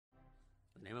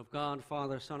name of God,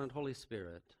 Father, Son, and Holy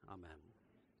Spirit. Amen.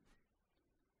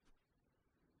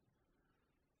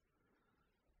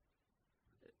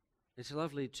 It's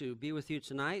lovely to be with you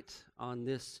tonight on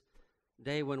this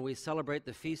day when we celebrate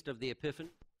the Feast of the Epiphany.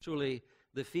 Truly,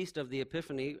 the Feast of the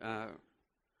Epiphany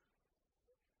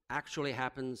actually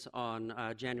happens on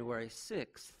January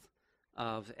 6th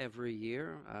of every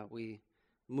year. We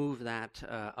move that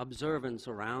observance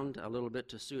around a little bit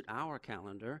to suit our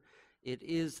calendar. It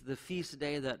is the feast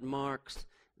day that marks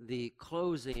the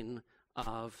closing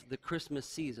of the Christmas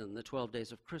season, the 12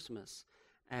 days of Christmas.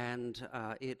 And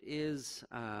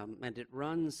it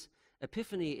runs,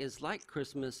 Epiphany is like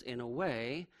Christmas in a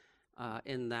way,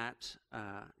 in that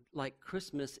like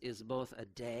Christmas is both a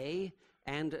day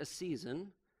and a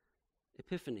season,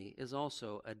 Epiphany is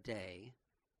also a day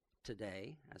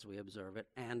today, as we observe it,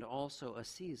 and also a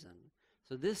season.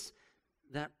 So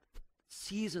that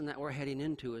season that we're heading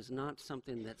into is not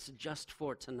something that's just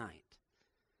for tonight.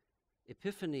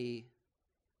 Epiphany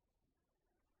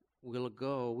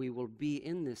we will be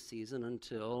in this season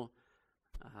until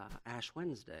Ash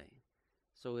Wednesday.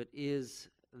 So it is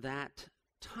that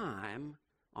time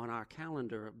on our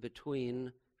calendar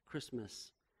between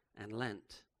Christmas and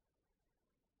Lent.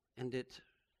 And it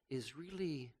is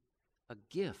really a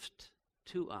gift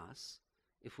to us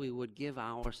if we would give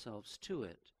ourselves to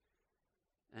it.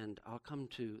 And I'll come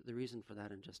to the reason for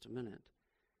that in just a minute.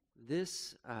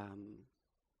 This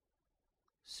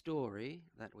story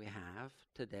that we have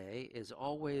today is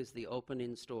always the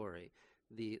opening story.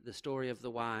 The story of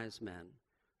the wise men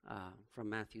from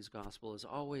Matthew's Gospel is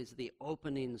always the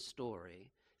opening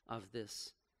story of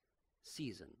this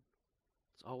season.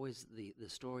 It's always the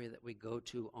story that we go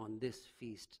to on this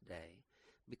feast day,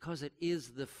 because it is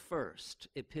the first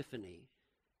Epiphany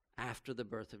after the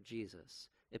birth of Jesus.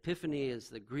 Epiphany is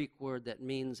the Greek word that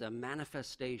means a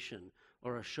manifestation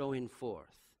or a showing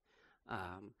forth.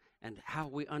 And how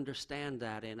we understand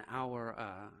that in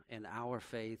our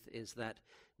faith is that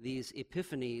these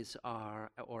epiphanies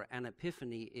or an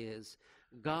epiphany is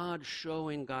God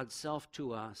showing God's self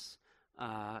to us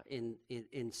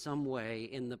in some way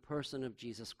in the person of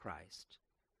Jesus Christ.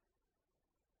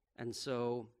 And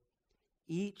so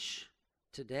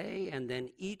today and then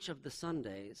each of the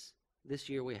Sundays, this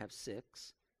year we have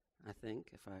 6, I think,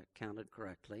 if I counted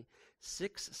correctly,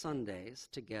 6 Sundays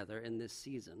together in this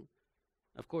season.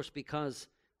 Of course, because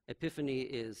Epiphany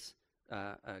is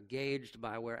gauged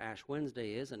by where Ash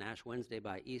Wednesday is, and Ash Wednesday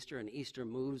by Easter, and Easter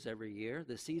moves every year,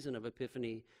 the season of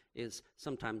Epiphany is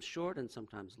sometimes short and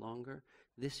sometimes longer.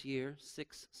 This year,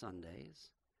 6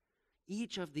 Sundays.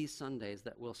 Each of these Sundays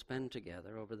that we'll spend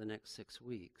together over the next 6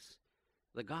 weeks,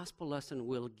 the gospel lesson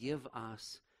will give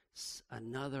us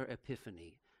another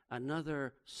epiphany,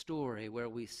 another story where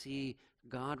we see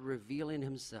God revealing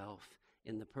himself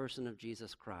in the person of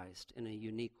Jesus Christ in a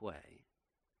unique way.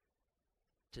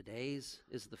 Today's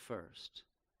is the first.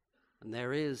 And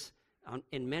there is,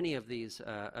 in many of these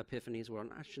epiphanies, well,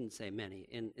 I shouldn't say many,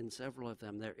 in several of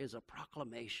them, there is a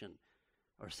proclamation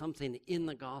or something in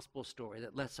the gospel story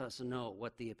that lets us know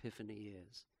what the epiphany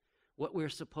is, what we're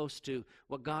supposed to,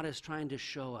 what God is trying to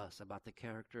show us about the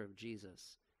character of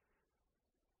Jesus.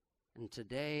 And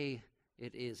today,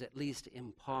 it is at least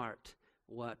in part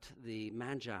what the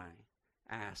Magi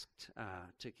asked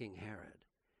to King Herod.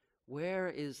 Where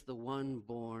is the one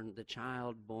born, the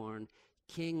child born,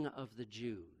 King of the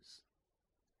Jews?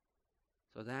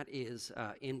 So that is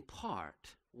in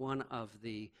part one of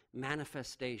the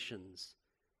manifestations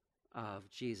of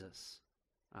Jesus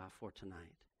for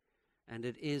tonight. And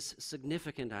it is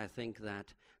significant, I think,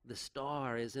 that the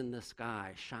star is in the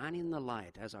sky, shining the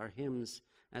light as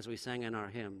we sang in our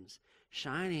hymns,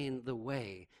 shining the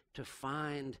way to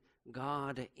find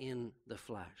God in the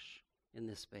flesh, in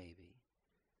this baby.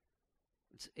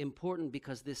 It's important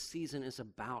because this season is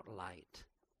about light.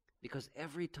 Because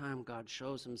every time God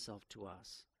shows himself to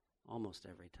us, almost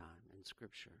every time in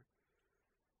Scripture,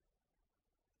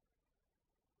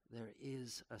 there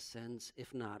is a sense,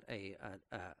 if not a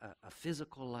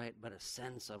physical light, but a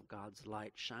sense of God's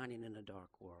light shining in a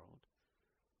dark world.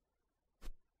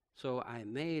 So I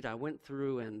went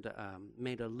through and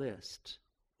made a list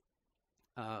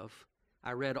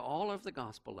I read all of the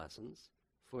gospel lessons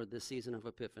for the season of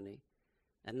Epiphany,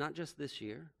 and not just this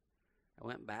year. I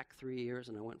went back 3 years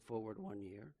and I went forward 1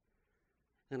 year.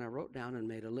 And I wrote down and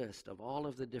made a list of all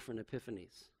of the different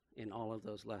epiphanies in all of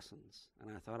those lessons. And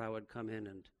I thought I would come in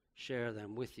and share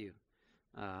them with you,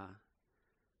 so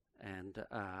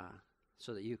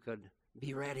that you could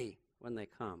be ready when they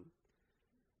come.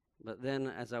 But then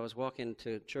as I was walking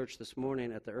to church this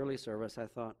morning at the early service, I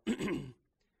thought,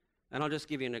 and I'll just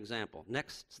give you an example.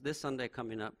 This Sunday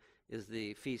coming up is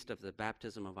the feast of the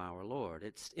baptism of our Lord.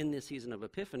 It's in this season of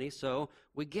Epiphany, so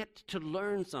we get to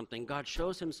learn something. God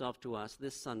shows himself to us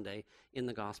this Sunday in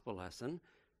the gospel lesson.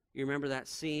 You remember that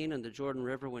scene in the Jordan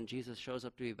River when Jesus shows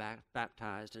up to be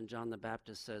baptized, and John the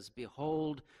Baptist says,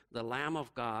 "Behold, the Lamb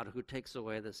of God who takes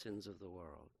away the sins of the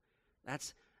world."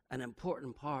 That's an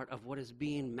important part of what is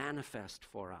being manifest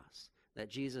for us, that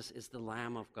Jesus is the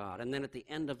Lamb of God. And then at the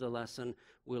end of the lesson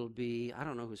will be, I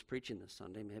don't know who's preaching this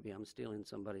Sunday. Maybe I'm stealing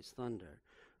somebody's thunder.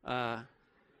 Yeah,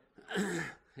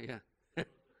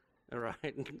 all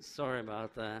right. Sorry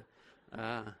about that.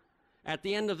 At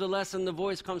the end of the lesson, the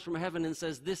voice comes from heaven and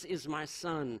says, "This is my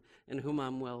Son, in whom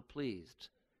I'm well pleased."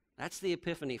 That's the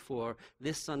Epiphany for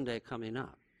this Sunday coming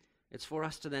up. It's for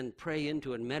us to then pray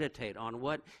into and meditate on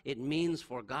what it means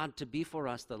for God to be for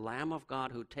us the Lamb of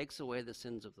God who takes away the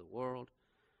sins of the world,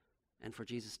 and for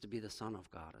Jesus to be the Son of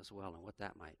God as well, and what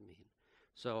that might mean.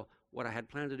 So what I had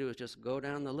planned to do is just go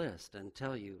down the list and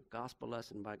tell you gospel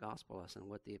lesson by gospel lesson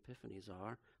what the epiphanies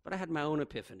are. But I had my own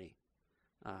epiphany.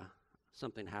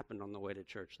 Something happened on the way to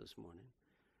church this morning.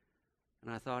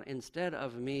 And I thought, instead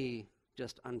of me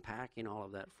just unpacking all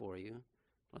of that for you,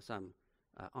 plus I'm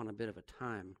on a bit of a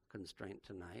time constraint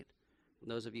tonight.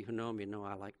 And those of you who know me know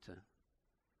I like to,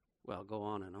 well, go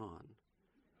on and on.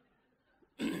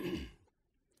 I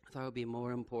thought it would be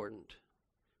more important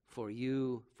for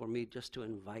me just to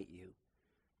invite you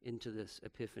into this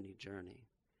Epiphany journey.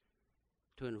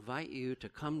 To invite you to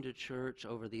come to church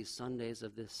over these Sundays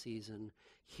of this season,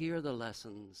 hear the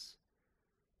lessons,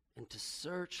 and to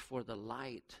search for the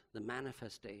light, the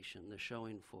manifestation, the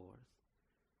showing forth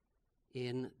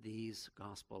in these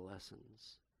gospel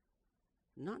lessons.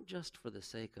 Not just for the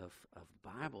sake of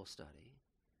Bible study,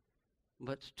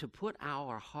 but to put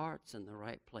our hearts in the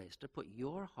right place, to put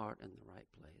your heart in the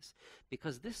right place.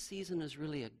 Because this season is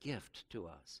really a gift to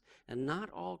us. And not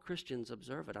all Christians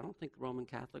observe it. I don't think Roman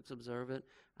Catholics observe it.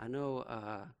 I know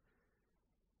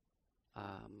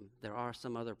there are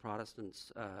some other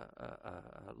Protestants,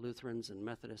 Lutherans and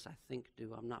Methodists, I think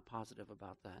do. I'm not positive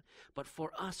about that. But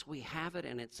for us, we have it,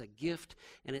 and it's a gift.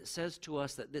 And it says to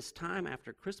us that this time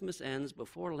after Christmas ends,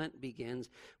 before Lent begins,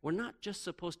 we're not just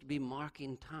supposed to be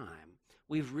marking time.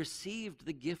 We've received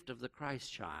the gift of the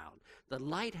Christ child. The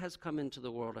light has come into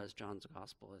the world, as John's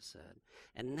gospel has said.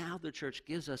 And now the church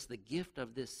gives us the gift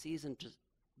of this season to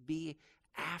be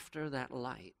after that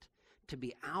light, to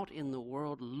be out in the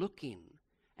world looking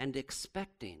and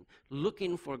expecting,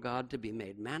 looking for God to be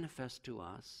made manifest to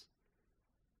us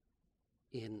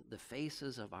in the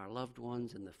faces of our loved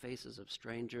ones, in the faces of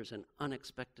strangers, in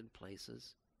unexpected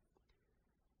places.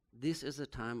 This is a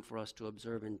time for us to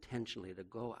observe intentionally, to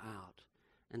go out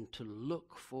and to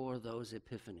look for those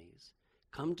epiphanies.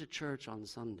 Come to church on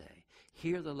Sunday,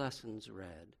 hear the lessons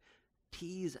read,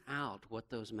 tease out what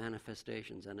those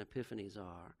manifestations and epiphanies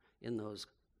are in those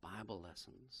Bible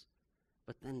lessons,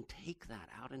 but then take that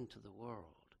out into the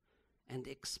world and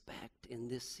expect in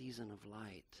this season of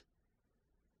light,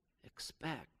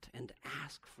 expect and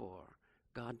ask for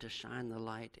God to shine the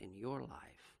light in your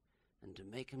life and to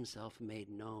make himself made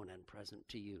known and present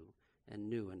to you in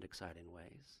new and exciting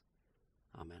ways.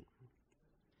 Amen.